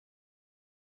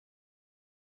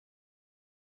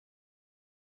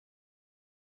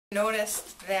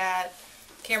Noticed that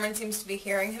Cameron seems to be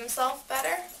hearing himself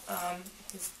better.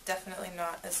 He's definitely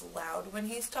not as loud when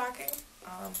he's talking.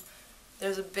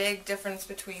 There's a big difference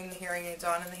between the hearing aids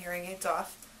on and the hearing aids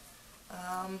off.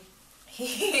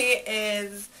 He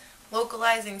is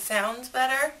localizing sounds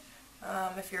better.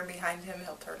 If you're behind him,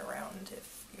 he'll turn around.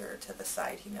 If you're to the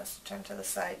side, he knows to turn to the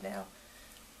side now.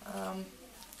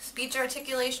 Speech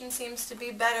articulation seems to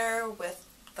be better with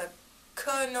the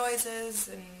k noises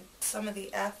and some of the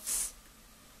Fs.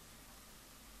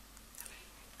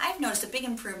 I've noticed a big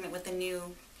improvement with the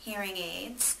new hearing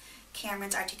aids.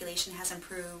 Cameron's articulation has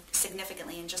improved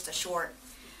significantly in just a short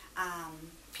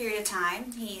period of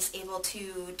time. He's able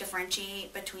to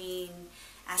differentiate between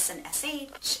S and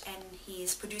SH, and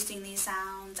he's producing these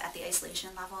sounds at the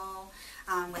isolation level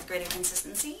with greater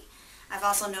consistency. I've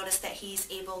also noticed that he's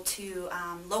able to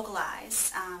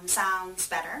localize sounds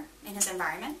better in his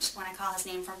environment. When I call his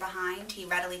name from behind, he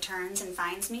readily turns and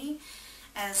finds me,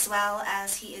 as well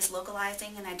as he is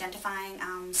localizing and identifying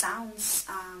sounds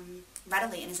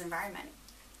readily in his environment,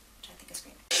 which I think is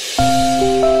great.